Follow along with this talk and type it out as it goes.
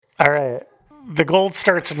All right. The gold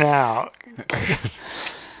starts now.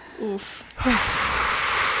 Oof.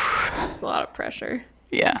 It's a lot of pressure.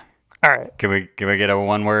 Yeah. All right. Can we get a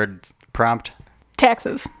one-word prompt?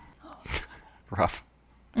 Taxes. Rough.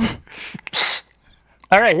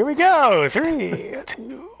 All right, here we go. 3,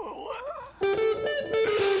 2.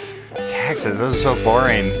 Taxes. Those are so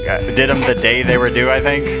boring. Did them the day they were due, I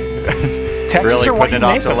think. Taxes Really are what putting you it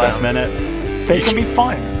off make to of last them. minute. They can be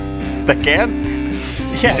fun. They can?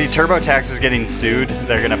 Yeah. You see, TurboTax is getting sued.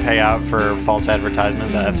 They're going to pay out for false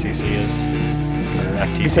advertisement. The FCC is. Or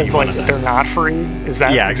FTC. Because one of them. they're not free? Is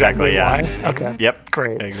that Yeah, exactly, why? yeah. Okay. Yep.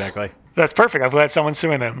 Great. Exactly. That's perfect. I'm glad someone's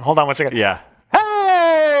suing them. Hold on one second. Yeah.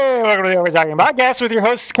 Hey! Welcome to the Over Talking Podcast with your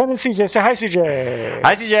hosts, Ken and CJ. Say hi, CJ.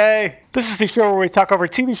 Hi, CJ. This is the show where we talk over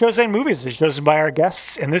TV shows and movies as chosen by our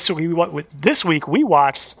guests. And this week we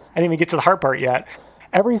watched, I didn't even get to the hard part yet,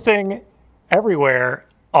 Everything, Everywhere,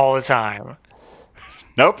 All the Time.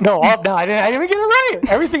 Nope. No, I didn't even get it right.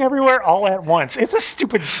 Everything, Everywhere, All at Once. It's a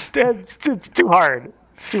stupid, it's too hard.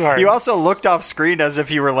 It's too hard. You also looked off screen as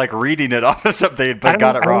if you were like reading it off of something, but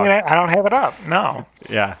got it wrong. I don't have it up. No.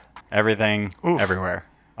 Yeah. Everything, everywhere,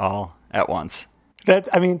 all at once.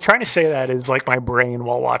 Trying to say that is like my brain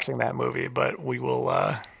while watching that movie, but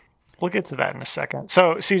we'll get to that in a second.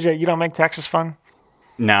 So, CJ, you don't make taxes fun?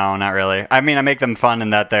 No, not really. I mean, I make them fun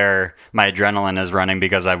in that my adrenaline is running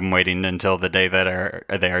because I'm waiting until the day that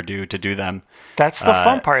they are due to do them. That's the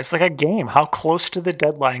fun part. It's like a game. How close to the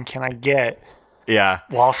deadline can I get? Yeah.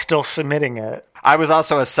 While still submitting it. I was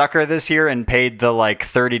also a sucker this year and paid the like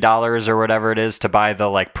 $30 or whatever it is to buy the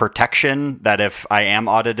like protection that if I am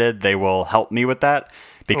audited, they will help me with that.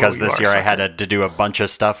 Because this year I had to do a bunch of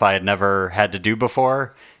stuff I had never had to do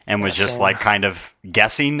before and was just like kind of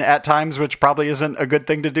guessing at times, which probably isn't a good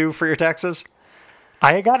thing to do for your taxes.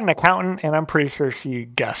 I got an accountant, and I'm pretty sure she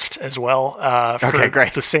guessed as well. Okay,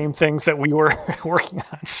 great. The same things that we were working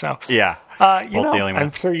on. So yeah, dealing with.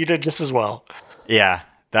 I'm sure you did just as well. Yeah,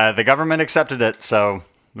 the government accepted it. So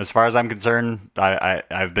as far as I'm concerned,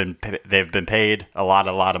 they've been paid a lot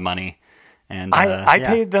of money. And I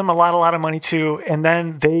paid them a lot of money too. And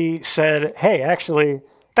then they said, "Hey, actually,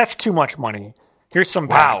 that's too much money. Here's some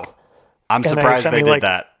back." Wow, I'm surprised they did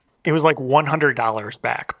that. It was like $100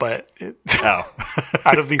 back, but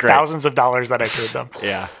out of the Great. thousands of dollars that I paid them.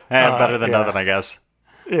 Yeah, better than nothing, I guess.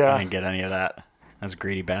 Yeah, I didn't get any of that. Those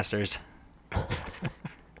greedy bastards.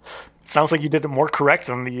 Sounds like you did it more correct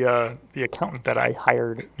than the accountant that I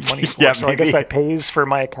hired money for. Yeah, so I guess that pays for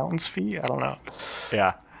my accountant's fee. I don't know.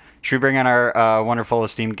 Yeah. Should we bring on our wonderful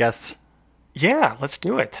esteemed guests? Yeah, let's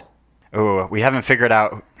do it. Oh, we haven't figured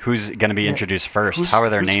out who's going to be introduced first. How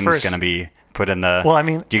are their names going to be put in the... Well, I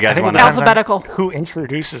mean, do you guys want alphabetical? Who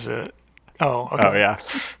introduces it? Oh, okay. Oh, yeah.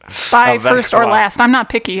 By first or last. I'm not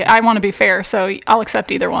picky. I want to be fair, so I'll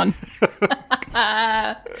accept either one.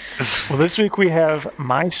 Well, this week we have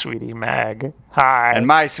my sweetie, Meg. Hi. And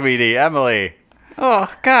my sweetie, Emily.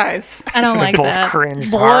 Oh, guys. I don't like both that.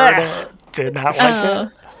 cringed hard. Did not like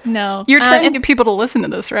it. No. You're trying to get people to listen to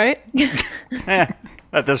this, right?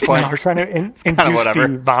 At this point. No, we're trying to induce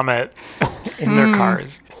the vomit in their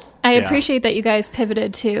cars. I appreciate that you guys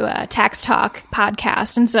pivoted to a Tax Talk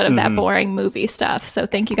podcast instead of that boring movie stuff. So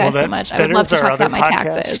thank you guys so much. I would love to talk about my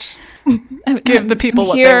taxes. Give the people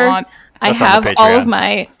what they want. I have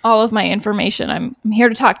all of my information. I'm here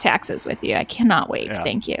to talk taxes with you. I cannot wait. Yeah.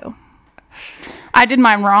 Thank you. I did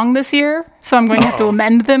mine wrong this year, so I'm going to have to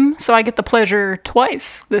amend them so I get the pleasure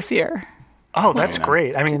twice this year. Oh, that's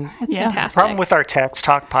great. I mean, That's the fantastic. problem with our Tax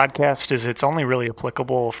Talk podcast is it's only really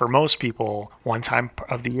applicable for most people one time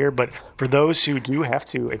of the year, but for those who do have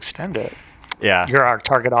to extend it, you're our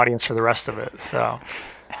target audience for the rest of it. So,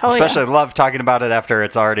 especially love talking about it after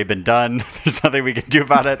it's already been done. There's nothing we can do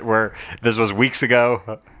about it. Where this was weeks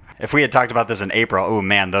ago. If we had talked about this in April, oh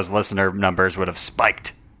man, those listener numbers would have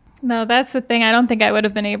spiked. No, that's the thing. I don't think I would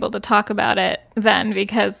have been able to talk about it then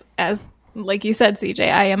because like you said, CJ,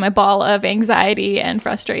 I am a ball of anxiety and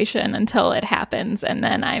frustration until it happens. And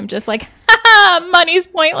then I'm just like, money's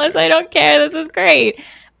pointless. I don't care. This is great.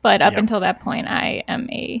 But up until that point, I am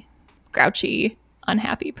a grouchy,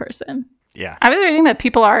 unhappy person. Yeah. I was reading that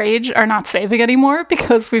people our age are not saving anymore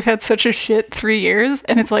because we've had such a shit 3 years.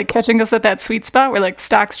 And it's like catching us at that sweet spot where like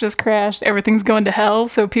stocks just crashed. Everything's going to hell.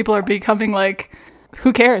 So people are becoming like,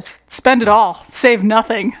 who cares? Spend it all. Save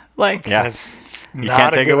nothing. Like, yes. You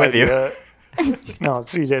can't take it with you. No,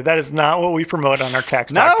 CJ, that is not what we promote on our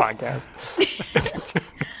Tax Talk podcast.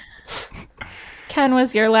 Ken,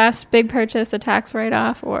 was your last big purchase a tax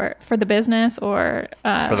write-off or for the business or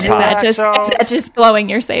for the is that just blowing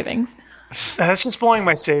your savings? That's just blowing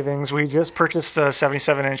my savings. We just purchased a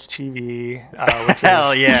 77-inch TV, which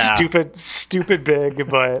Hell is yeah. stupid big,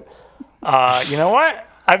 but you know what?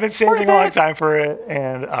 I've been saving a long time for it,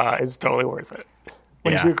 and it's totally worth it.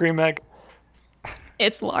 Wouldn't you agree, Meg?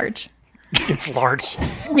 It's large. It's large.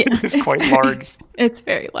 It's quite large. It's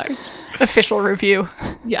very large. Official review.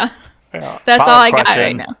 Yeah. Yeah. That's Follow-up all I got question.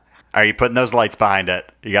 right now. Are you putting those lights behind it?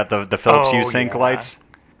 You got the Philips Hue Sync lights?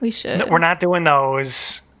 We should. No, we're not doing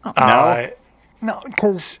those. No? No,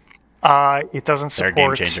 because it doesn't support...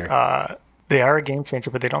 They're a game changer. They are a game changer,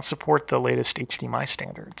 but they don't support the latest HDMI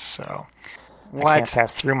standards, so What? I can't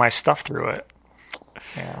pass through my stuff through it.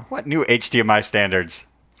 Yeah. What new HDMI standards?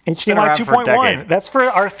 HDMI around for a 2.1. decade. That's for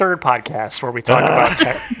our third podcast where we talk about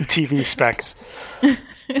TV specs.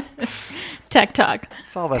 Tech talk.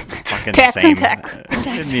 It's all the fucking Tax same. and Tex.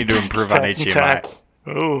 Didn't need to improve on Tax and HDMI. tech.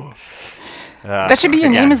 Ooh. That should be your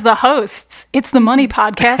again. name as the hosts. It's the Money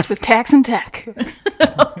Podcast with Tax and Tech.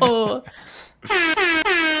 Oh,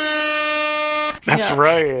 That's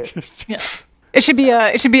right. yeah. It should be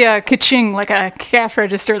a ka-ching, like a cash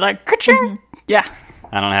register, like ka-ching. Yeah.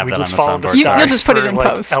 I don't have We that just on the followed the soundboard. You'll stars just put it for, in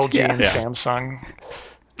like, post. LG Yeah. and Yeah. Samsung.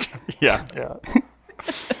 Yeah. Yeah.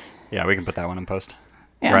 Yeah, we can put that one in post.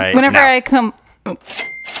 Yeah. Right. Whenever now. I come, All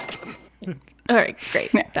right,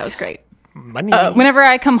 great. That was great. Money. whenever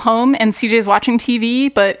I come home and CJ's watching TV,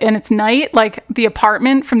 and it's night, like the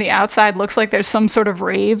apartment from the outside looks like there's some sort of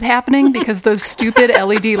rave happening because those stupid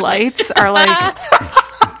LED lights are like,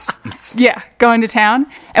 yeah, going to town.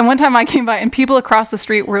 And one time I came by and people across the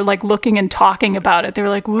street were like looking and talking about it. They were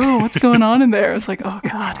like, "Whoa, what's going on in there?" I was like, "Oh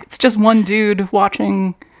God, it's just one dude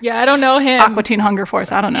watching Yeah, I don't know him. Aqua Teen Hunger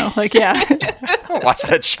Force." I don't know. Like, yeah, Watch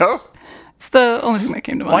that show. it's the only thing that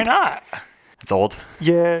came to mind. Why not? It's old.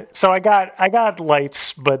 Yeah. So I got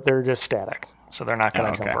lights, but they're just static, so they're not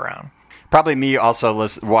going to jump around. Probably me also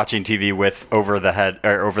watching TV with over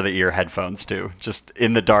the ear headphones too, just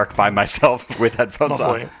in the dark by myself with headphones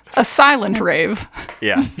Lovely. on. A silent rave.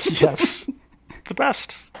 Yeah, Yes. The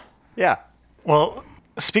best. yeah. Well,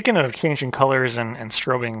 speaking of changing colors and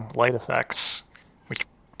strobing light effects, which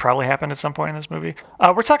probably happened at some point in this movie,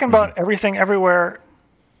 we're talking about Everything Everywhere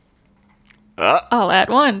All at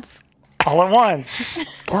once. all at once.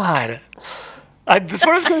 God. That's what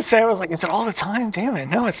I was going to say. I was like, is it all the time? Damn it.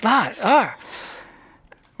 No, it's not.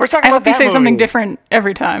 We're talking I about hope you that say something movie. different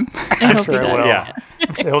every time. I hope sure he it does. will. Yeah.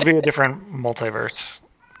 It'll be a different multiverse.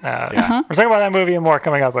 We're talking about that movie and more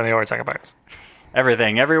coming up on the Over Talking Podcast.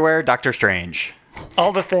 Everything, everywhere, Doctor Strange.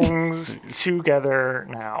 All the things together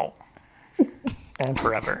now and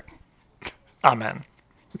forever. Amen.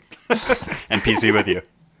 And peace be with you.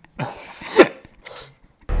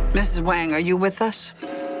 Mrs. Wang, are you with us?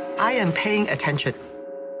 I am paying attention.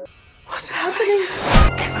 What's happening?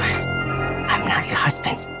 Evelyn, I'm not your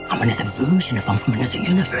husband. I'm another version of him from another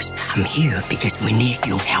universe. I'm here because we need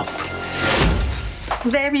your help.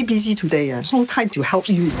 Very busy today. No time to help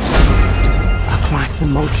you. Across the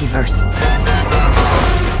multiverse,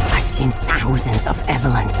 I've seen thousands of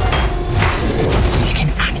Evelyns. You can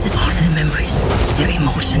access all of their memories, their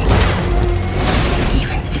emotions,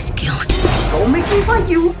 even their skills. Don't make me fight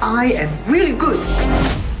you. I am really good.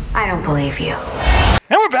 I don't believe you.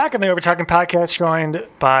 And we're back on the Over Talking Podcast, joined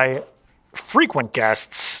by frequent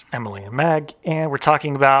guests, Emily and Meg, and we're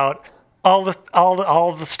talking about all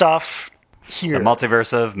the stuff here, The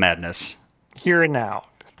multiverse of madness. here and now.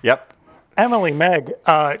 Yep. Emily, Meg,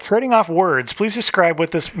 trading off words, please describe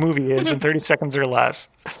what this movie is in 30 seconds or less.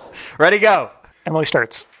 Ready, go. Emily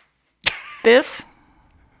starts. This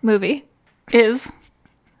Movie is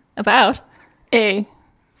about a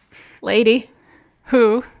lady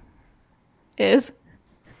who is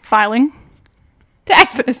filing,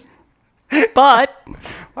 taxes. but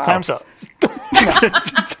Time's up.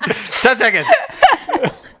 10 seconds.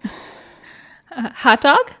 Hot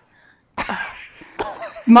dog?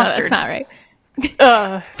 No, mustard. that's not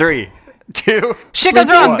right. 3, 2, Shit goes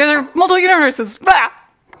wrong. One. There are multiple universes. Ah!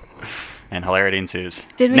 and hilarity ensues.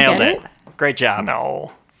 Did we Nailed get it. Great job.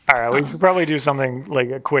 No. All right, we should probably do something like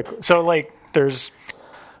a quick. So, like, there's.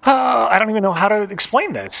 I don't even know how to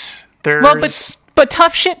explain this. There's. Well, but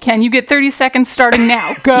tough shit, Ken. You get 30 seconds starting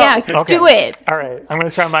now. Go. Yeah, Okay. do it. All right, I'm going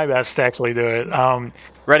to try my best to actually do it.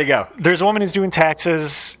 Ready, go. There's a woman who's doing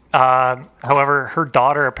taxes. However, her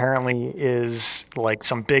daughter apparently is like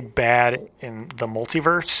some big bad in the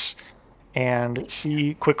multiverse. And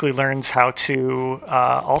she quickly learns how to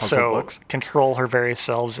also books. control her various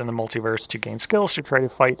selves in the multiverse to gain skills to try to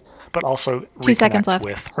fight, but also 2 seconds reconnect left.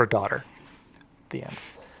 with her daughter. The end.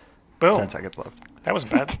 Boom. 10 seconds left. That was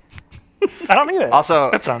bad. I don't need it.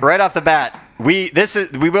 Also, That's on. right off the bat,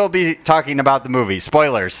 we will be talking about the movie.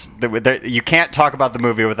 Spoilers. You can't talk about the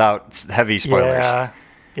movie without heavy spoilers.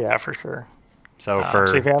 Yeah, for sure. So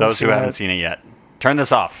for those who haven't seen it yet, turn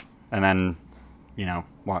this off and then,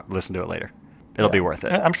 listen to it later. It'll be worth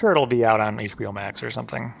it. I'm sure it'll be out on HBO Max or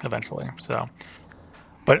something eventually. So,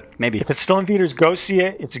 but maybe if it's still in theaters, go see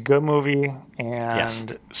it. It's a good movie.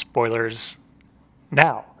 And spoilers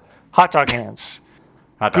now. Hot dog hands.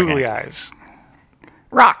 Googly eyes.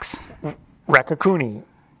 Rocks. Raccacoonie.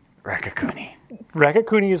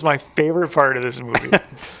 Raccacoonie is my favorite part of this movie.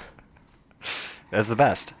 That's the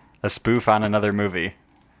best. A spoof on another movie.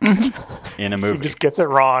 In a movie. He just gets it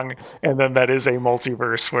wrong, and then that is a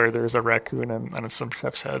multiverse where there's a raccoon on some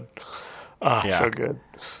chef's head. So good.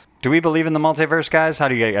 Do we believe in the multiverse, guys? How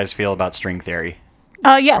do you guys feel about string theory?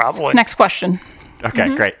 Yes. Probably. Next question.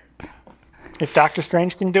 Okay, great. If Doctor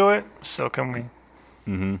Strange can do it, so can we.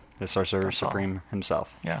 The Sorcerer Supreme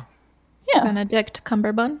himself. Yeah. Benedict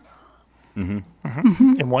Cumberbatch. In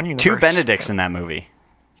one universe. 2 Benedicts in that movie.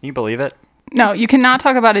 Can you believe it? No, you cannot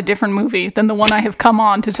talk about a different movie than the one I have come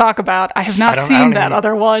on to talk about. I have not seen that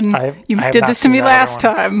other one. You did this to me last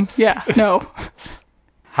time. Yeah, no.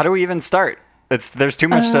 How do we even start? There's too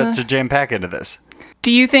much to jam pack into this.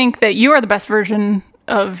 Do you think that you are the best version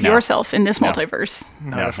of yourself in this multiverse?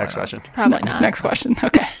 No, next question. Probably not. Next question.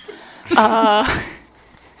 Okay.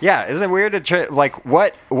 Yeah, isn't it weird to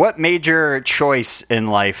what major choice in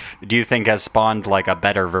life do you think has spawned like a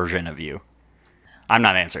better version of you? I'm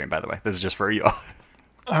not answering, by the way. This is just for you all.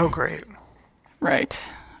 Oh, great. Right.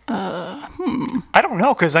 I don't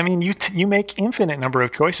know, because I mean, you make infinite number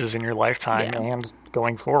of choices in your lifetime and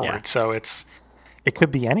going forward, so it could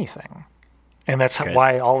be anything, and that's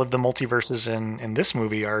why all of the multiverses in this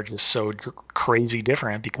movie are just so crazy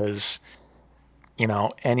different, because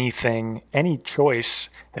any choice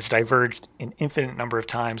has diverged an infinite number of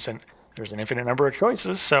times, and there's an infinite number of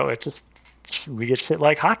choices, so we get shit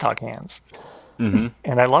like hot dog hands. And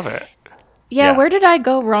I love it. Yeah, where did I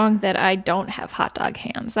go wrong that I don't have hot dog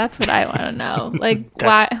hands? That's what I want to know. Like,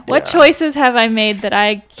 what choices have I made that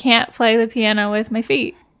I can't play the piano with my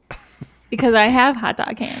feet? Because I have hot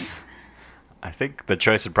dog hands. I think the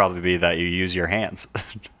choice would probably be that you use your hands.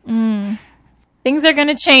 Things are going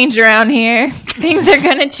to change around here. Things are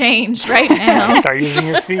going to change right now. Start using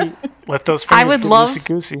your feet. Let those fingers get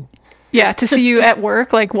loosey-goosey. Yeah, to see you at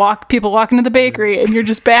work, like people walking to the bakery, and you're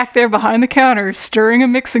just back there behind the counter stirring a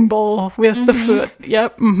mixing bowl with the foot.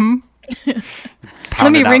 Yep.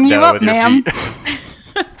 Let me ring you up, ma'am.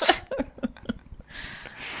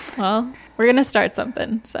 Well, we're gonna start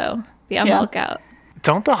something, so be on the lookout.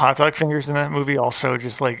 Don't the hot dog fingers in that movie also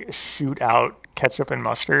just like shoot out ketchup and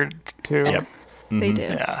mustard too? Yep. They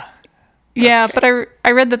do. Yeah, but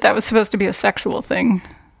I read that was supposed to be a sexual thing,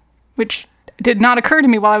 which did not occur to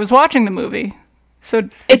me while I was watching the movie. So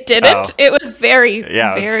it didn't. It was very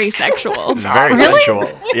sexual. It's very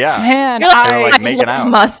sensual. Yeah, man, I love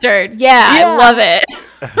mustard. Yeah, I love it.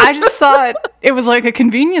 I just thought it was like a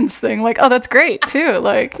convenience thing. Like, oh, that's great too.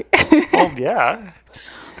 Like, oh yeah.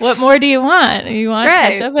 What more do you want? You want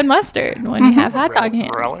ketchup and mustard when you have hot dog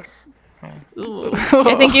hands. Relish.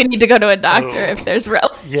 I think you need to go to a doctor if there's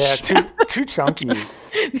relish. Yeah, too chunky.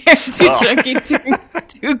 They're too chunky,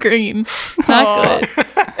 too green. Not good.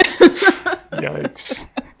 Yikes.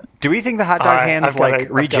 Do we think the hot dog hands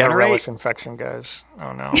regenerate? I've got a relish infection, guys.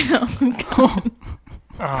 Oh no.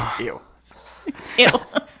 Ew. Ew.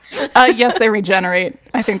 Yes, they regenerate.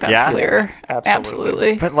 I think that's clear.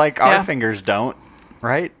 Absolutely. But our fingers don't,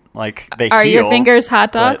 right? Like they Are heal. Your fingers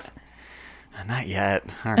hot dogs? Not yet.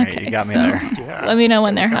 All right, okay, you got me there. Yeah. Let me know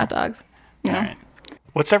when they're hot dogs. Yeah. All right.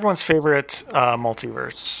 What's everyone's favorite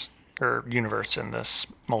multiverse or universe in this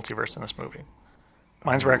multiverse in this movie?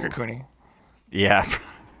 Mine's Raccacoonie. Yeah.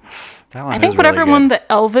 That one I think is whatever really one the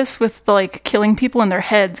Elvis with the killing people in their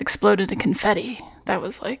heads exploded into confetti. That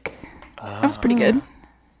was that was pretty good.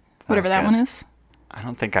 Whatever that one is. I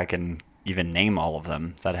don't think I can even name all of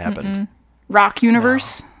them that happened. Rock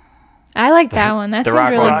Universe. No. I like that one. That seems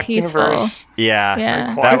really peaceful. Universe. Yeah.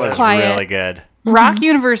 That That was quiet. really good. Rock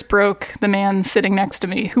Universe broke the man sitting next to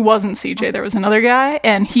me who wasn't CJ. There was another guy,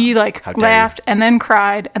 and he laughed and then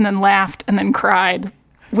cried and then laughed and then cried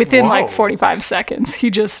within 45 seconds. He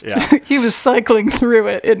just he was cycling through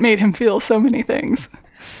it. It made him feel so many things.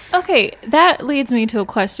 Okay, that leads me to a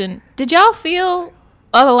question. Did y'all feel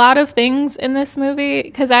a lot of things in this movie?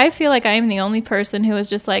 Because I feel like I am the only person who was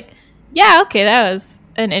just like, yeah, okay, that was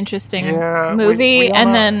an interesting movie, we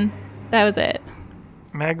and then that was it.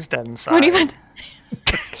 Meg's dead inside. What do you want?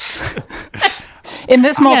 In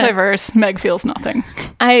this multiverse, Meg feels nothing.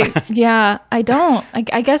 I don't.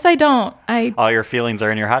 I guess I don't. All your feelings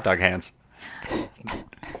are in your hot dog hands.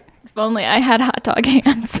 If only I had hot dog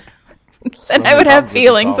hands. Then I would have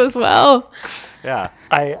feelings as well. Yeah.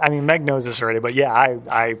 I mean, Meg knows this already, but yeah,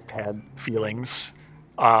 I had feelings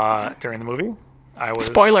during the movie. I was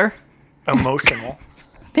Spoiler. emotional.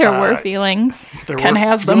 There were feelings. Ken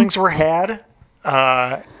has them. Feelings were had,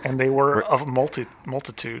 and they were of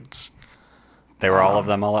multitudes. They were all of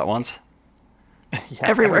them all at once? Yeah,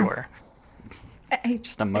 Everywhere.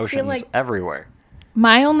 Just emotions like- everywhere.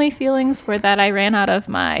 My only feelings were that I ran out of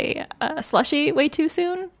my slushie way too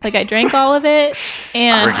soon. Like I drank all of it,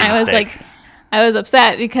 and Freaking I was mistake. I was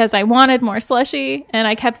upset because I wanted more slushie, and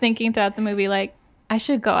I kept thinking throughout the movie, like, I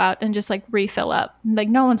should go out and just like refill up. Like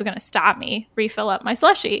no one's gonna stop me refill up my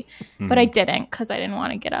slushie, but I didn't because I didn't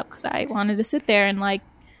want to get up because I wanted to sit there and like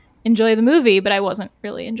enjoy the movie, but I wasn't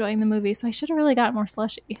really enjoying the movie, so I should have really got more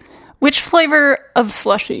slushie. Which flavor of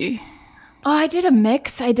slushie? Oh, I did a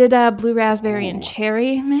mix. I did a blue raspberry and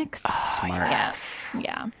cherry mix. Smart. Yes,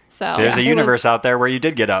 yeah. So, So there's a it universe out there where you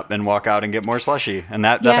did get up and walk out and get more slushy, and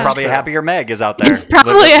that's Yeah. probably a True. happier Meg is out there. It's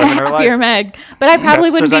probably a living her happier life. Meg, but I probably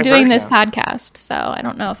That's wouldn't the be doing this diversion. podcast, so I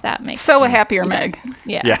don't know if that makes So a happier Meg.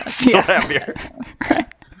 Yeah. Yeah, still happier.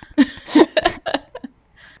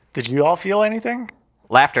 Did you all feel anything?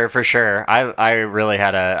 Laughter for sure. I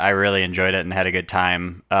really enjoyed it and had a good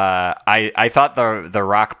time. I thought the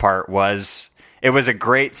rock part was a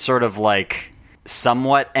great sort of like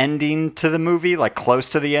somewhat ending to the movie, like close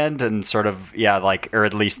to the end, and sort of or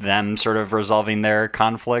at least them sort of resolving their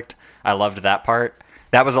conflict. I loved that part.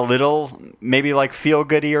 That was a little maybe like feel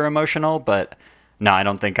goody or emotional, but no, I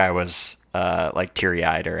don't think I was like teary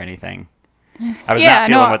eyed or anything. I was not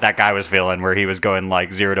feeling what that guy was feeling, where he was going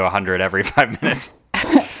like 0 to 100 every 5 minutes.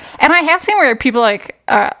 And I have seen where people like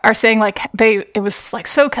are saying like it was like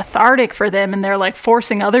so cathartic for them, and they're like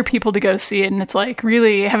forcing other people to go see it, and it's like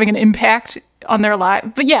really having an impact on their life.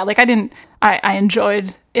 But yeah, like I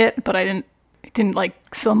enjoyed it, but it didn't like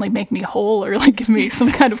suddenly make me whole or like give me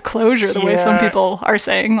some kind of closure the way some people are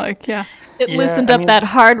saying. Like, yeah. It Yeah, loosened I up mean- that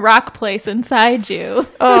hard rock place inside you.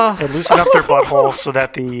 It loosened up their butthole so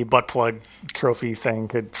that the butt plug trophy thing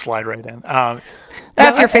could slide right in.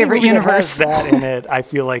 That's your any favorite movie that universe. has that in it, I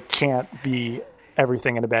feel like can't be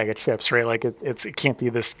everything in a bag of chips, right? Like it can't be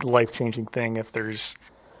this life changing thing if there's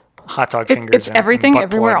hot dog fingers. It's and everything butt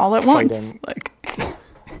everywhere plug all at fighting. once. Like,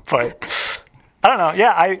 But I don't know.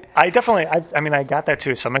 Yeah, I definitely. I mean, I got that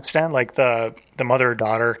to some extent. Like the mother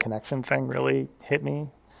daughter connection thing really hit me.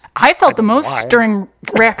 I felt the most why. during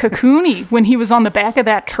Raccacoonie when he was on the back of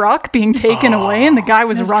that truck being taken away and the guy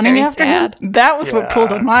was That's running very after sad. him. That was what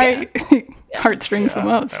pulled on my Yeah. heartstrings the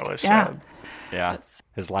most. That was yeah. sad. Yeah,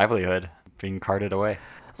 his livelihood being carted away.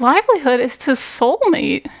 Livelihood, it's his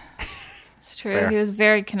soulmate. It's true. Fair. He was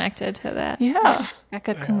very connected to that. Yeah.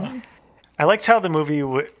 Cocoon. I liked how the movie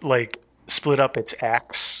like split up its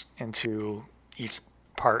acts into each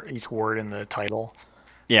word in the title.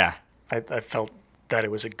 Yeah, I felt that it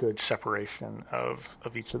was a good separation of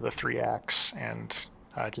each of the three acts, and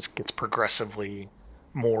just gets progressively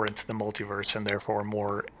more into the multiverse and therefore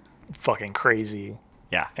more fucking crazy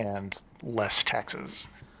yeah. and less taxes.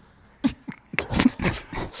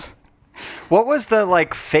 What was the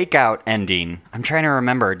like fake out ending? I'm trying to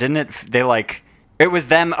remember. Didn't it? They like it was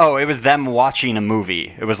them. Oh, it was them watching a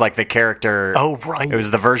movie. It was like the character. Oh, right. It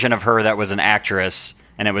was the version of her that was an actress,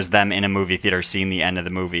 and it was them in a movie theater seeing the end of the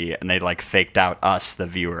movie, and they like faked out us, the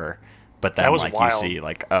viewer. But then That was like wild. you see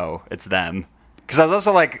like, oh, it's them. Because I was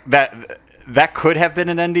also like that could have been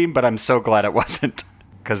an ending, but I'm so glad it wasn't.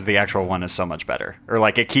 Because the actual one is so much better. Or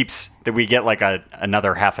like it keeps that we get like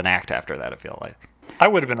another half an act after that. I feel like. I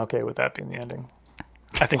would have been okay with that being the ending.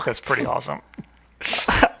 I think that's pretty awesome.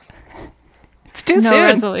 It's too No soon.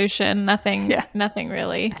 resolution. Nothing. Yeah. Nothing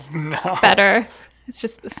really better. It's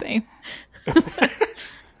just the same.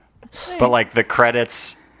 But like the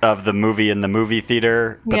credits of the movie in the movie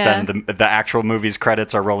theater, but Yeah. then the actual movie's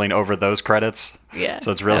credits are rolling over those credits. Yeah.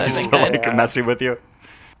 So it's that really would've been still good. like messing with you.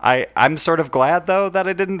 I'm sort of glad though that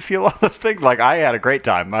I didn't feel all those things. Like I had a great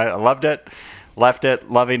time. I loved it, left it,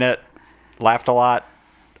 loving it, laughed a lot.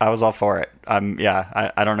 I was all for it. I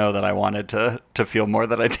don't know that I wanted to feel more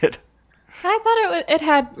than I did. I thought it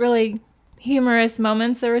had really humorous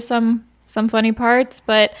moments. There were some funny parts,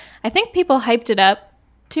 but I think people hyped it up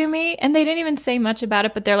to me, and they didn't even say much about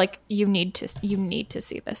it. But they're like, "You need to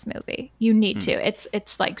see this movie. You need to.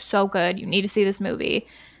 It's like so good. You need to see this movie."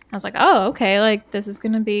 I was like, "Oh, okay. Like this is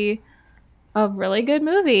gonna be a really good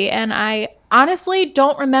movie." And I honestly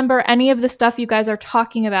don't remember any of the stuff you guys are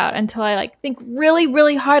talking about until I like think really,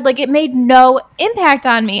 really hard. Like it made no impact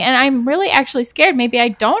on me. And I'm really actually scared. Maybe I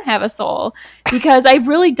don't have a soul because I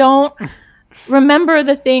really don't remember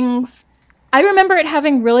the things I remember it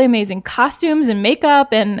having really amazing costumes and makeup,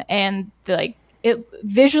 and like it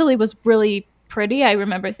visually was really pretty. I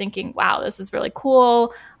remember thinking, wow, this is really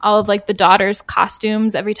cool. All of like the daughters'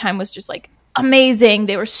 costumes every time was just like amazing.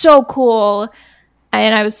 They were so cool.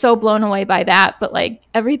 And I was so blown away by that. But like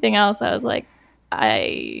everything else, I was like,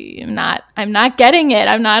 I'm not getting it.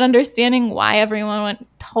 I'm not understanding why everyone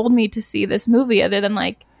told me to see this movie, other than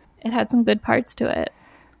like it had some good parts to it.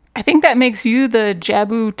 I think that makes you the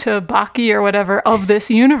Jabu to Baki or whatever of this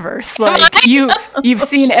universe. Like you've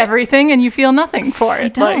seen everything and you feel nothing for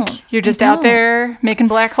it. Like you're just out there making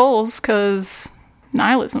black holes because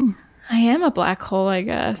nihilism. I am a black hole, I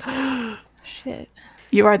guess. Shit.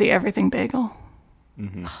 You are the everything bagel.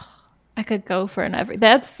 Mm-hmm. I could go for an every.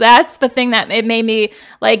 That's the thing that it made me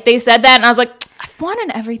like. They said that, and I was like, I want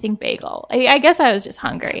an everything bagel. I guess I was just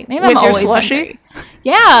hungry. Maybe With I'm your always slushie? hungry.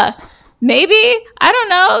 Yeah, maybe. I don't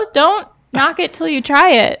know. Don't knock it till you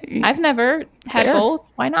try it. I've never had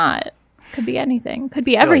both. Why not? Could be anything. Could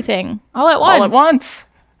be everything. All at once. All at once.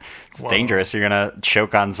 It's dangerous. You're going to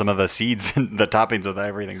choke on some of the seeds and the toppings of the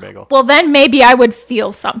everything bagel. Well, then maybe I would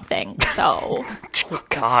feel something. So.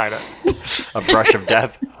 God. A brush of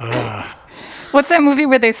death. What's that movie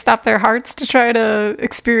where they stop their hearts to try to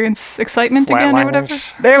experience excitement again or whatever?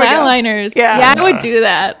 Flatliners. There we go. Flatliners. Yeah. I would do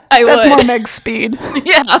that. I That's would. more Meg Speed.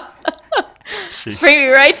 Yeah. Bring me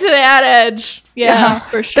right to that edge. Yeah,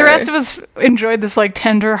 for sure. The rest of us enjoyed this like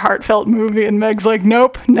tender, heartfelt movie, and Meg's like,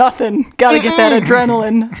 nope, nothing. Gotta get that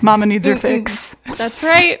adrenaline. Mama needs her fix. That's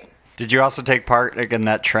right. Did you also take part in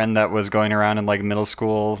that trend that was going around in like middle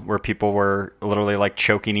school where people were literally like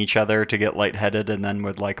choking each other to get lightheaded and then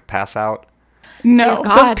would like pass out? No, Dear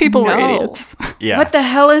God, those people were no. idiots. Yeah. What the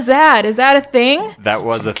hell is that? Is that a thing? That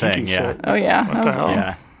was Some a thing, kinky yeah. shit. Oh yeah, What that the was hell? all.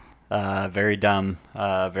 Yeah. Very dumb.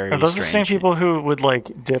 Very Are those the same strange. people who would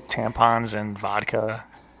like dip tampons in vodka?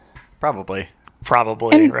 Probably.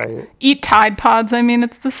 Probably, And- right? Eat Tide Pods. I mean,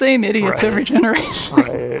 it's the same idiots Right. every generation.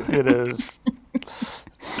 Right. It is.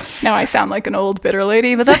 Now I sound like an old bitter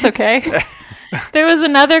lady, but that's okay. There was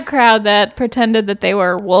another crowd that pretended that they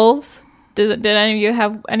were wolves. Did any of you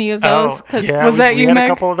have any of those? Oh, 'Cause- yeah. Was that we you, had Meg? a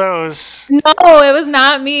couple of those. No, it was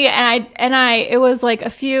not me. And I it was like a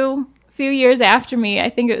few years after me. I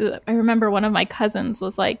think I remember one of my cousins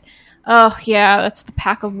was like, "Oh yeah, that's the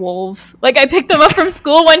pack of wolves." Like I picked them up from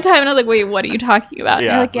school one time and I was like, "Wait, what are you talking about?" And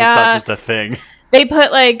they're Yeah. like, That's not just a thing. they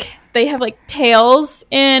put like they have like tails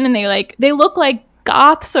in, and they look like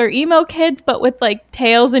goths or emo kids, but with like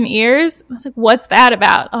tails and ears. I was like, "What's that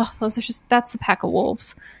about?" Oh, that's the pack of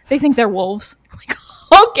wolves. They think they're wolves. I'm like,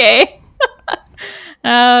 okay,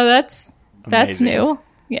 that's Amazing. new.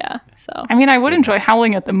 Yeah. So I mean, I would enjoy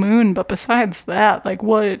Howling at the Moon, but besides that, like,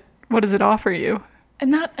 what does it offer you? I'm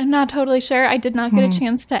not totally sure. I did not get a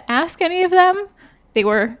chance to ask any of them. They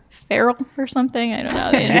were feral or something. I don't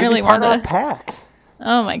know. They didn't really Part want of a to. pack.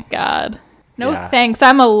 Oh my god. No Yeah. thanks.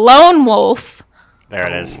 I'm a lone wolf. There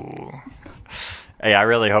it is. Hey, I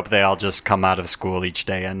really hope they all just come out of school each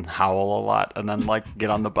day and howl a lot and then like get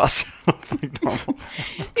on the bus. Like normal.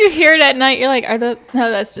 You hear it at night. You're like, no,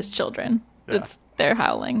 that's just children. They're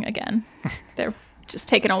howling again. They're just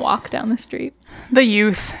taking a walk down the street. The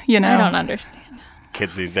youth, you know. I don't understand.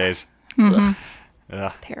 Kids these days. Ugh,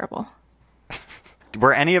 Ugh. terrible.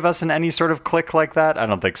 Were any of us in any sort of clique like that? I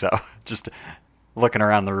don't think so. Just looking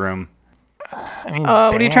around the room. I mean, what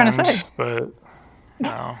are you trying to band, say? But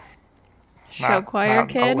no. Show choir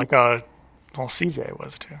kid. Like CJ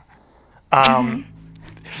was too.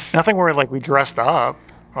 Nothing where like we dressed up.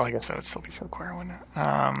 Well, I guess that would still be show choir, wouldn't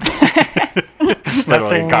it?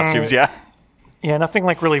 Literally in costumes, yeah. Yeah, nothing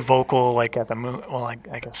like really vocal, like at the moon. Well, I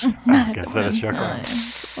guess. I guess that is show choir.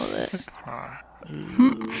 Love it.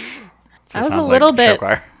 So I was a sounds little like show bit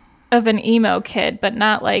choir. of an emo kid, but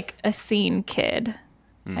not like a scene kid.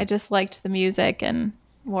 I just liked the music and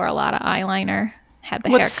wore a lot of eyeliner. Had the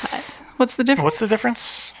haircut. What's the difference? What's the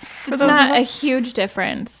difference? For It's those not of a us? huge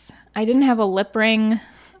difference. I didn't have a lip ring.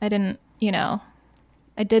 I didn't,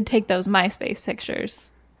 I did take those MySpace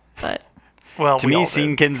pictures, but Well, To we me, all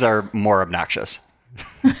scene did. kids are more obnoxious.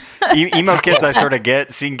 Emo kids, I sort of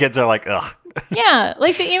get. Scene kids are like, ugh. yeah,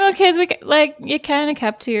 like the emo kids, you kind of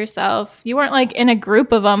kept to yourself. You weren't like in a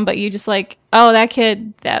group of them, but you just like, oh, that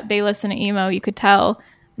kid that they listen to emo. You could tell.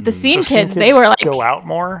 The scene So kids, scene they were like, go out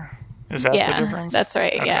more. Is that yeah, the difference? that's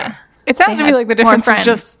right. Okay. Yeah, It sounds They to me had like the more difference is friends.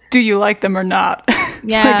 just, do you like them or not?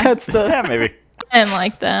 yeah. Like, that's the... Yeah, maybe. I didn't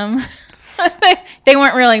like them. They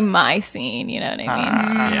weren't really my scene. You know what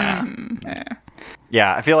I mean?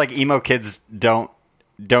 Yeah. I feel like emo kids don't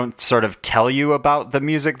don't sort of tell you about the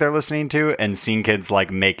music they're listening to, and Scene Kids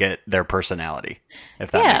like make it their personality,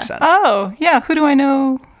 if that makes sense. Oh, yeah. Who do I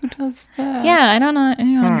know who does that? Yeah, I don't know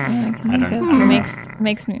anyone I can think of who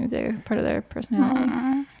makes music part of their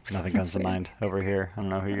personality. Nothing comes to mind over here. I don't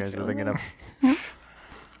know who you guys are thinking of.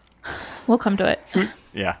 We'll come to it.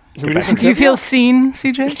 Yeah. Do you feel seen,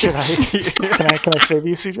 CJ? Can I save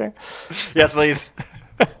you, CJ? Yes, please.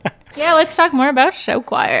 Yeah, let's talk more about Show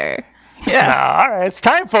Choir. Yeah. All right, it's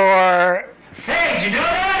time for... Hey, did you know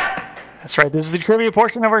that? That's right. This is the trivia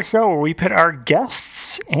portion of our show where we pit our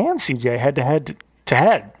guests and CJ head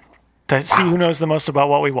to see who knows the most about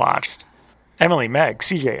what we watched. Emily, Meg,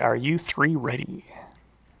 CJ, are you three ready?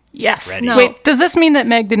 Yes. Ready. No. Wait, does this mean that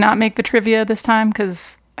Meg did not make the trivia this time?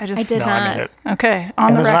 Because I did just... not. I made it. Okay, on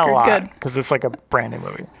And the there's not a record. lot Good. because it's like a brand new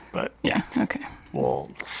movie. But Yeah, okay.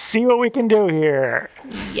 we'll see what we can do here.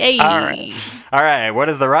 Yay. All right. All right. What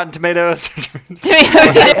is the Rotten Tomatoes? And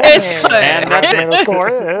And that's Tomato score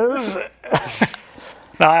is...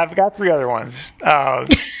 No, I've got three other ones.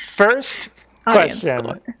 First Audience question.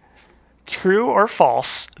 score. True or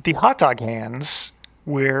false, the hot dog hands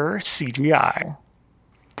were CGI.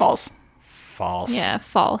 False. False. Yeah,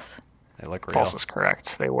 false. They look real. False is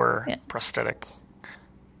correct. They were Yeah. prosthetic.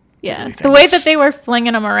 Yeah, Things. the way that they were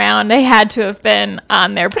flinging them around, they had to have been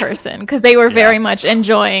on their person because they were very much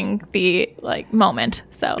enjoying the moment.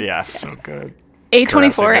 So Yeah. So good. A24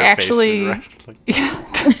 Caressing their actually... faces,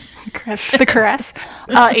 right? The caress.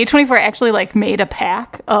 A24 actually made a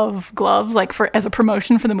pack of gloves as a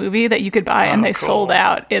promotion for the movie that you could buy, and they cool. sold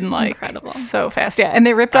out in Incredible. so fast. Yeah, and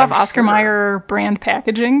they ripped off Oscar sure. Mayer brand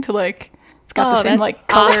packaging to it's got the Oh, same that's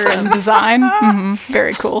color and design.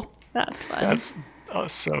 Very cool. that's fun.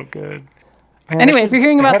 That's so good. Man, Anyway, they if you're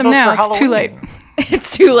hearing should about have them those now, for it's too late. Halloween.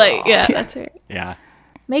 It's too late. Yeah, that's right. Yeah.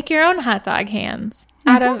 Make your own hot dog hands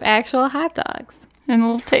out of actual hot dogs. And a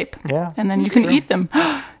little tape. Yeah. And then you can eat them.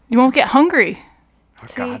 You won't get hungry. Oh,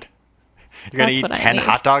 God. You're going to That's eat what I 10 need.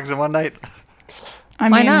 hot dogs in one night? I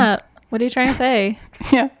Why mean, not? What are you trying to say?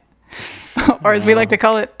 Yeah. Or as we like to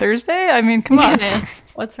call it, Thursday. I mean, come on.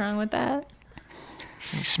 What's wrong with that?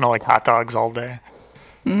 You smell like hot dogs all day.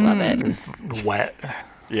 Love it. It's wet.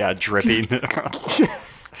 Yeah, dripping.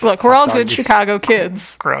 Look, we're all dog good use. Chicago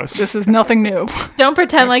kids. Gross. This is nothing new. Don't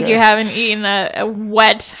pretend like you haven't eaten a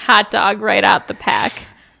wet hot dog right out the pack.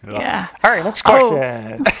 Yeah. All right, next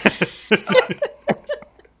question.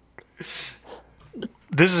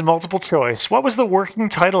 This is multiple choice. What was the working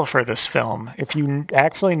title for this film? If you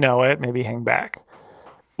actually know it, maybe hang back.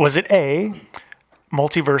 Was it A,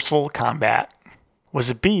 Multiversal Combat? Was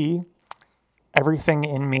it B, Everything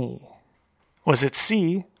in Me? Was it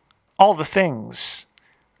C, All the Things?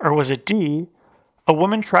 Or was it D, A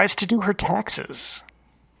Woman Tries to Do Her Taxes?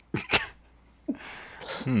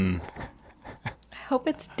 I hope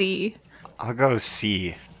it's D. I'll go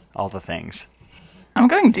C, all the things. I'm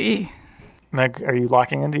going D. Meg, are you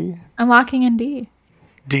locking in D? I'm locking in D.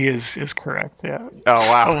 D is correct, yeah. Oh,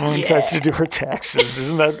 A wow. woman tries to do her taxes.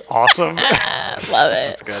 Isn't that awesome? Love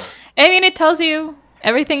it. That's good. I mean, it tells you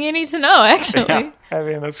everything you need to know, actually. I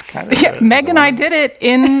mean, that's kind of Yeah, Meg and I did it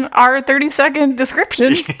in our 30-second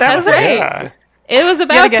description. That was it. right. Yeah. It was Yet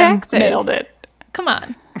about again, taxes. nailed it. Come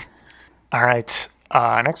on. All right.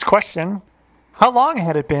 Next question. How long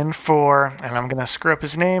had it been for, and I'm going to screw up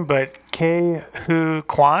his name, but Ke Huy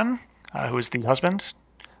Quan, who is the husband,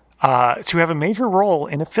 to have a major role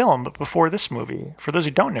in a film before this movie? For those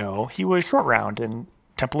who don't know, he was Short Round in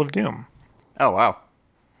Temple of Doom. Oh, wow.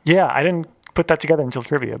 Yeah, I didn't put that together until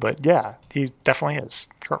trivia, but yeah, he definitely is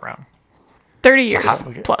Short Round. 30 years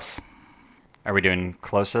how- plus. Are we doing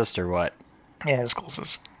closest or what? Yeah, it's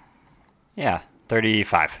closest. Yeah,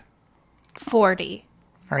 35. 40.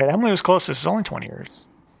 All right, Emily was closest. It's only 20 years.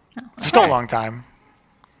 Still a long time.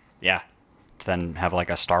 Yeah. To then have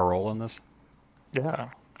a star roll in this. Yeah.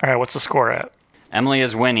 All right, what's the score at? Emily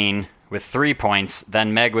is winning with 3 points,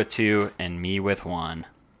 then Meg with 2, and me with 1.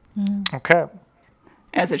 Okay.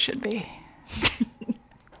 As it should be.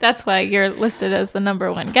 That's why you're listed as the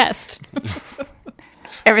number one guest.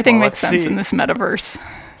 Everything Well, makes let's sense see. in this metaverse.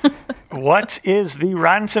 What is the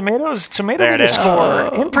Rotten Tomatoes tomato There it meter is.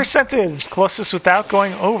 score in percentage? Closest without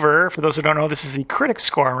going over. For those who don't know, this is the critic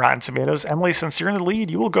score on Rotten Tomatoes. Emily, since you're in the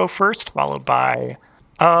lead, you will go first, followed by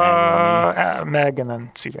Meg and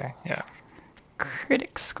then CJ. Yeah.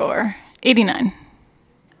 Critic score 89.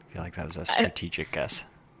 I feel like that was a strategic guess.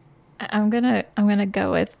 I'm gonna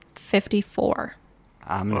go with 54.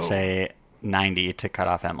 I'm going to say 90 to cut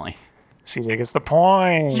off Emily. CJ gets the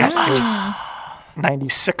point. Yes.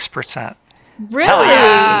 96%. Really?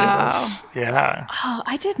 Yeah. Oh,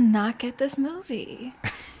 I did not get this movie.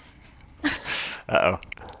 Uh-oh.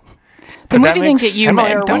 The But that movie didn't makes get you, Emily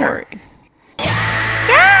Meg. our Don't winner. worry.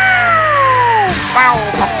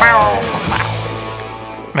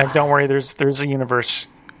 Meg, don't worry. There's a universe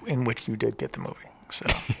in which you did get the movie. So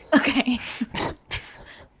Okay.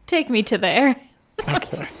 Take me to there.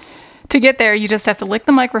 okay. To get there, you just have to lick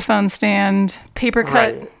the microphone stand, paper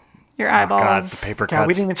cut Right. your God, eyeballs. the paper God, cuts.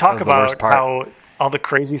 we didn't even That talk was the worst about part. how all the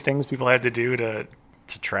crazy things people had to do to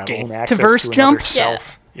to travel. gain access verse to jump? another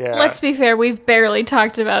self. Yeah. Let's be fair. We've barely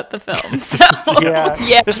talked about the film. So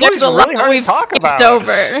Yeah. This movie's there's a lot really hard to we've talk skipped about.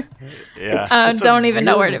 over. Yeah. It's a Don't even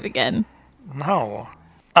know where weird- to begin. No.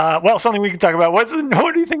 Well, something we can talk about. What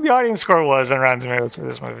do you think the audience score was on Rotten Tomatoes for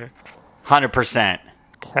this movie? 100%.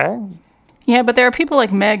 Okay. Yeah, but there are people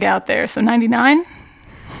like Meg out there, so 99?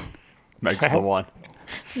 Makes the one.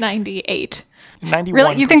 98. 91%.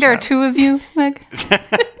 Really? You think there are two of you, Meg?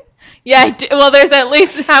 Yeah, I do. Well, there's at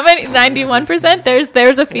least how many? 91%.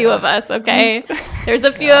 There's a few of us. Okay, there's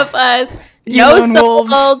a few of us. You No lone wolves.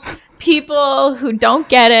 sold people who don't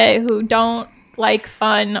get it, who don't like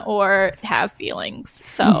fun or have feelings.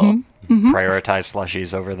 So Prioritize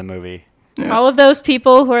slushies over the movie. all of those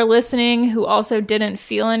people who are listening who also didn't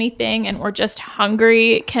feel anything and were just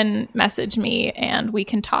hungry can message me and we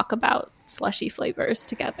can talk about slushy flavors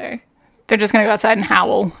together. They're just going to go outside and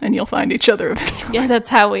howl, and you'll find each other eventually. Yeah,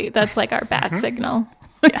 that's like our bat signal.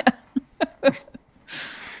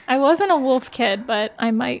 I wasn't a wolf kid, but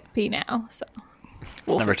I might be now. So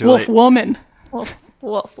It's never too Wolf late. woman.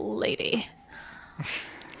 wolf lady.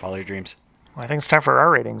 Follow your dreams. Well, I think it's time for our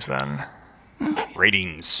ratings then.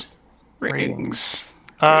 Ratings. Ratings.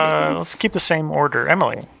 Let's keep the same order.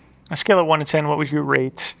 Emily, on a scale of 1 to 10, what would you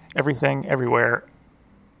rate Everything, Everywhere?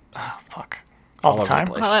 All the over the time?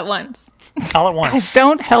 place. All at once. All at once.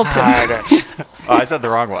 Don't help him. Oh, I said the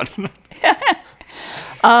wrong one.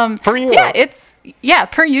 For you. Yeah,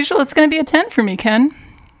 per usual, it's going to be a 10 for me, Ken.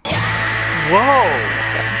 Whoa.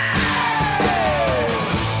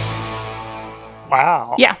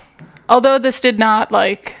 Wow. Yeah. Although this did not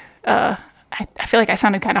I feel like I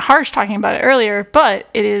sounded kind of harsh talking about it earlier, but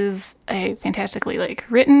it is a fantastically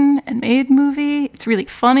written and made movie. It's really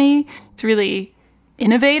funny. It's really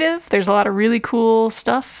innovative. There's a lot of really cool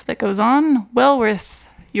stuff that goes on. Well worth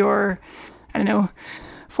your, I don't know,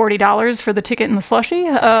 $40 for the ticket and the slushie.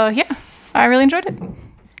 Yeah, I really enjoyed it.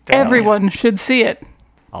 Everyone should see it.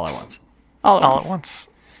 All at once. All At once.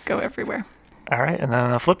 Go everywhere. All right. And then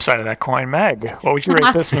on the flip side of that coin, Meg, what would you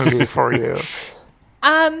rate this movie for you?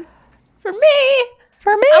 For me,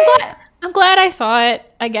 I'm glad I saw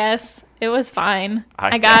it. I guess it was fine.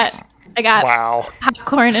 I got Wow.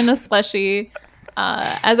 popcorn and a slushie.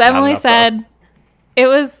 As Emily enough, said, it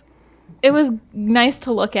was nice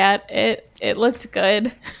to look at. It looked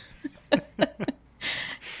good.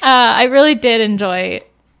 I really did enjoy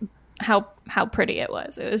how pretty it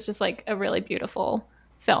was. It was just like a really beautiful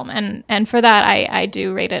film, and for that I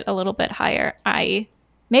do rate it a little bit higher. I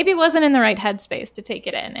maybe wasn't in the right headspace to take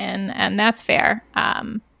it in, and that's fair.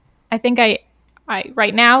 I think I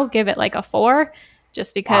right now give it like a 4,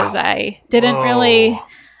 just because I didn't really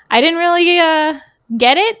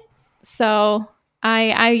get it. So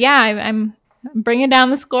I'm bringing down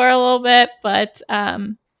the score a little bit, but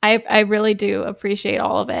I really do appreciate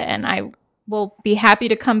all of it, and I will be happy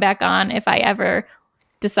to come back on if I ever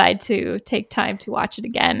decide to take time to watch it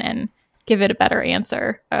again and give it a better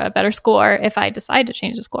answer, a better score if I decide to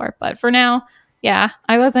change the score. But for now, yeah,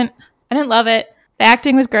 I didn't love it. The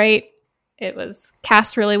acting was great. It was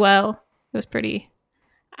cast really well. It was pretty.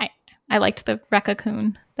 I liked the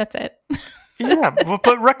Rekka-kun. That's it. Yeah, but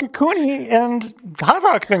Rekka-kuni and hot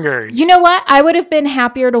dog fingers. You know what? I would have been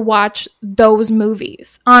happier to watch those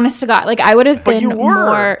movies. Honest to God, I would have been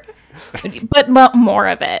more, but more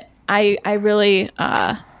of it. I really,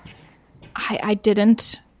 I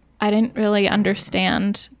didn't really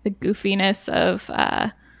understand the goofiness of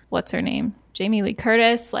what's her name, Jamie Lee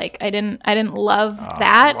Curtis. I didn't love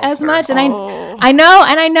that as much, and I know,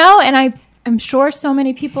 and I'm sure so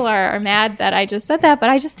many people are mad that I just said that, but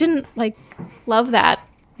I just didn't love that,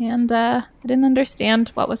 and I didn't understand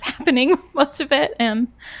what was happening most of it, and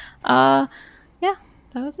yeah, that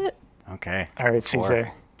was it. Okay. All right, CJ.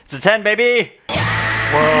 It's a 10, baby.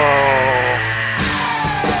 Whoa.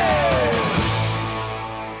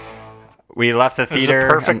 We left the This is theater. a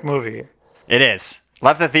perfect movie. It is.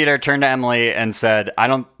 Left the theater, turned to Emily, and said,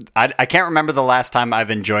 I can't remember the last time I've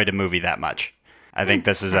enjoyed a movie that much. I think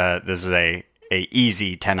this is a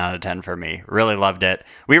easy 10 out of 10 for me. Really loved it.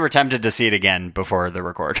 We were tempted to see it again before the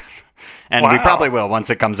record. And we probably will once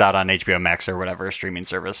it comes out on HBO Max or whatever streaming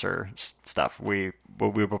service or stuff. We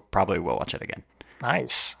probably will watch it again.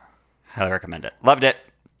 Nice. Highly recommend it. Loved it.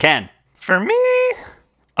 Ken. For me,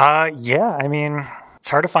 yeah, I mean, it's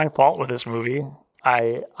hard to find fault with this movie.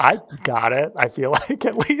 I got it. I feel like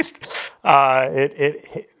at least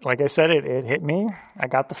it like I said, it hit me. I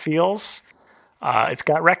got the feels. It's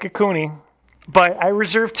got Raccacoonie, but I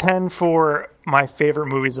reserved 10 for my favorite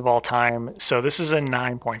movies of all time. So this is a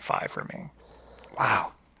 9.5 for me.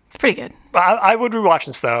 Wow, it's pretty good. I would rewatch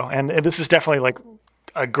this though, and this is definitely like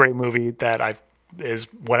a great movie that is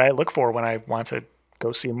what I look for when I want to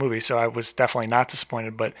go see a movie. So I was definitely not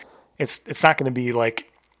disappointed, but it's not going to be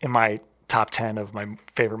like in my top 10 of my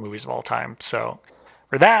favorite movies of all time. So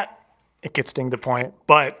for that, it gets dinged a point,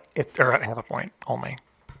 or half a point only.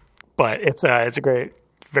 But it's a great,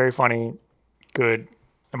 very funny, good,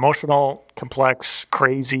 emotional, complex,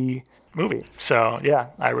 crazy movie. So yeah,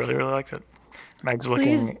 I really, really liked it. Meg's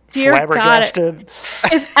looking flabbergasted.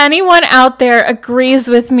 If anyone out there agrees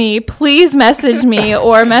with me, please message me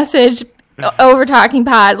or message Over Talking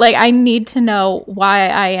Pod. Like, I need to know why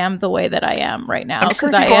I am the way that I am right now. I'm sure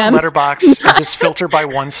if you go on Letterboxd and just filter by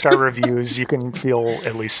 1-star reviews, you can feel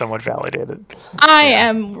at least somewhat validated. I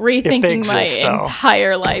am rethinking my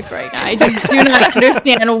entire life right now. I just do not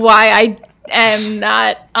understand why I am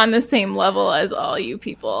not on the same level as all you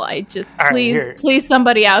people. I just please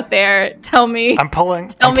somebody out there tell me. I'm pulling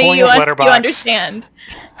you Letterboxd. You understand.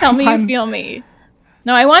 Tell me you feel me.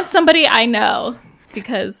 No, I want somebody I know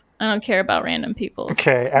because I don't care about random people.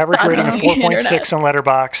 Okay, average rating of 4.6 on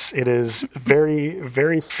Letterboxd. It is very,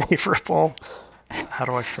 very favorable. How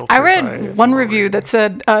do I filter? I read one review that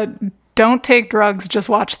said, "Don't take drugs, just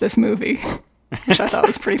watch this movie," which I thought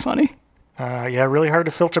was pretty funny. Yeah, really hard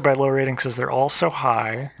to filter by low ratings because they're all so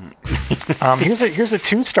high. Here's a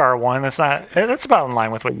 2-star one. That's about in line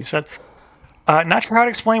with what you said. Not sure how to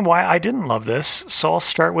explain why I didn't love this, so I'll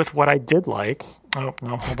start with what I did like. Oh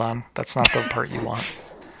no, hold on, that's not the part you want.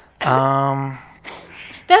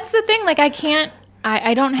 That's the thing. Like, I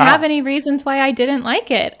don't have any reasons why I didn't like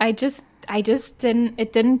it. I just didn't.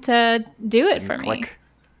 It didn't do it for me.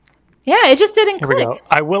 Yeah, it just didn't click. Here we go.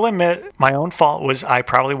 I will admit my own fault was I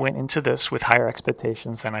probably went into this with higher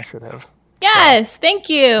expectations than I should have. Yes, thank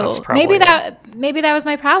you. Maybe that was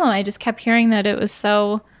my problem. I just kept hearing that it was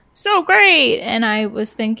so great, and I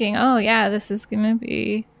was thinking, oh yeah, this is gonna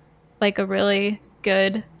be like a really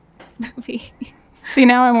good movie. See,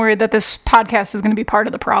 now I'm worried that this podcast is going to be part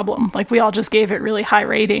of the problem. Like, we all just gave it really high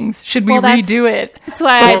ratings. Should we redo it? That's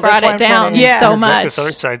why I brought it down so much. This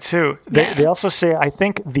other side too. They also say, I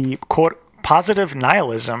think the quote positive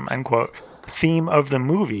nihilism unquote theme of the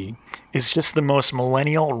movie is just the most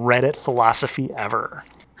millennial Reddit philosophy ever.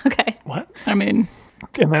 Okay. What? I mean,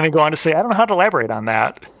 and then they go on to say, I don't know how to elaborate on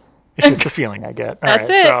that. It's just the feeling I get. All right,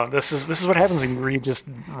 so this is what happens when you read just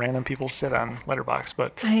random people's shit on Letterboxd.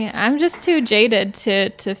 But I'm just too jaded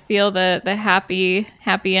to feel the happy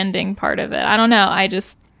ending part of it. I don't know. I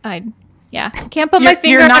can't put my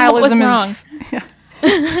finger on what was wrong. Yeah.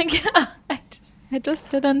 Yeah, I just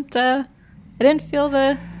didn't. I didn't feel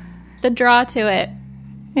the draw to it.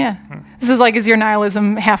 Yeah, this is like, is your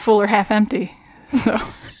nihilism half full or half empty? So.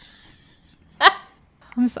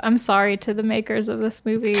 I'm sorry to the makers of this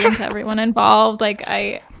movie and to everyone involved. Like,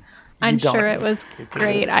 I'm sure it was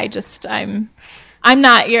great. I'm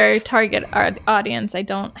not your target audience. I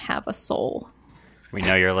don't have a soul. We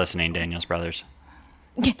know you're listening, Daniels Brothers.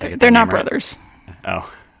 Yes. They're not brothers. Right?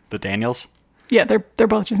 Oh, the Daniels? Yeah, they're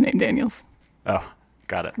both just named Daniels. Oh,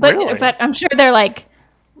 got it. But really? But I'm sure they're like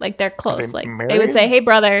they're close. Like married? They would say, "Hey,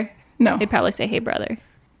 brother." No, they'd probably say, "Hey, brother."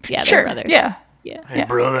 Yeah, sure. they're brothers. Yeah. Hey,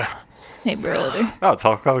 brother. Hey, brother. Oh, it's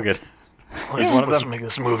Hulk Hogan. Let's make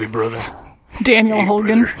this movie, brother. Daniel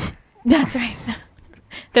Hogan. Brother. That's right.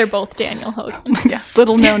 They're both Daniel Hogan. Yeah,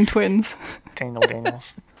 little known twins.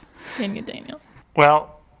 Daniels. Daniel.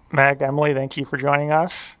 Well, Meg, Emily, thank you for joining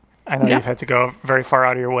us. I know you've had to go very far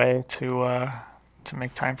out of your way to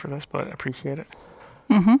make time for this, but I appreciate it.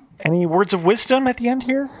 Mm-hmm. Any words of wisdom at the end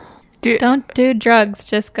here? Don't do drugs.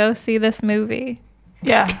 Just go see this movie.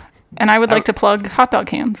 Yeah. And I would like to plug hot dog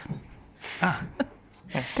hands. Ah,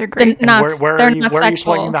 yes. They're great. Where are you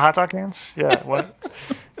plugging the hot dog hands? Yeah, what?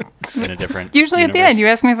 In a different Usually universe. At the end, you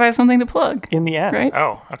ask me if I have something to plug. In the end? Right?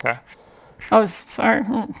 Oh, okay. Oh, sorry.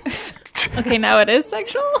 Okay, now it is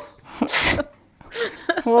sexual?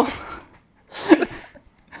 Well...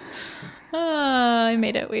 I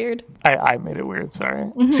made it weird. I made it weird, sorry.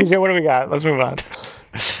 CJ, what do we got? Let's move on.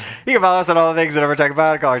 You can follow us on all the things at Overtalking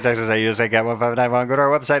Pod. Call or text us at USACat1591. Go to our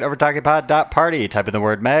website, overtalkingpod.party. Type in the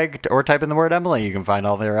word Meg or type in the word Emily. You can find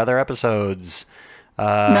all their other episodes.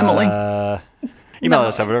 Emily. Email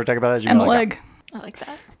us at overtalkingpod@gmail.com. Emily. I like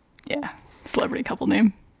that. Yeah. Celebrity couple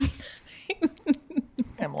name.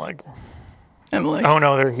 Emily. Emily. Oh,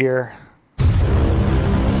 no, they're here.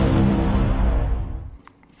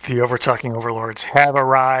 The Overtalking Overlords have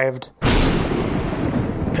arrived.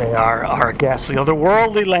 They are our ghastly,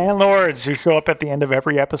 otherworldly landlords who show up at the end of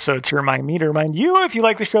every episode to remind me to remind you, if you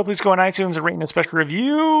like the show, please go on iTunes and rate and a special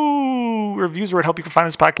review. Reviews would help you find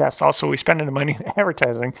this podcast. Also, we spend any money in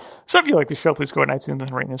advertising. So if you like the show, please go on iTunes and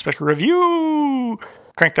rate and a special review.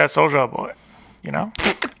 Crank that soldier boy, you know?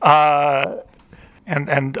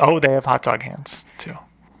 And they have hot dog hands, too.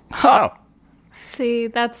 Oh. See,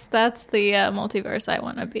 that's the multiverse I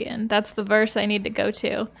want to be in. That's the verse I need to go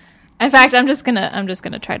to. In fact, I'm just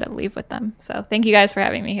gonna try to leave with them. So thank you guys for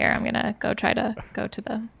having me here. I'm gonna go to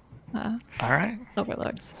the all right,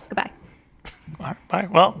 Overlords. Goodbye. All right, bye.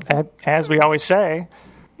 Well, as we always say,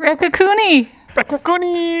 Rekakuni!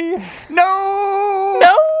 Rekakuni! No!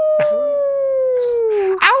 No!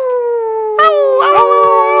 Ow!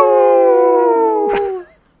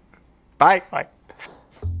 Bye. Bye.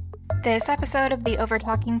 This episode of the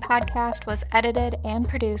Overtalking podcast was edited and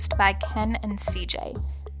produced by Ken and CJ.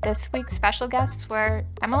 This week's special guests were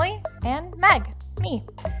Emily and Meg, me.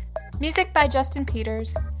 Music by Justin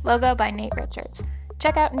Peters, logo by Nate Richards.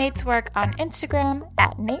 Check out Nate's work on Instagram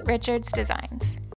at Nate Richards Designs.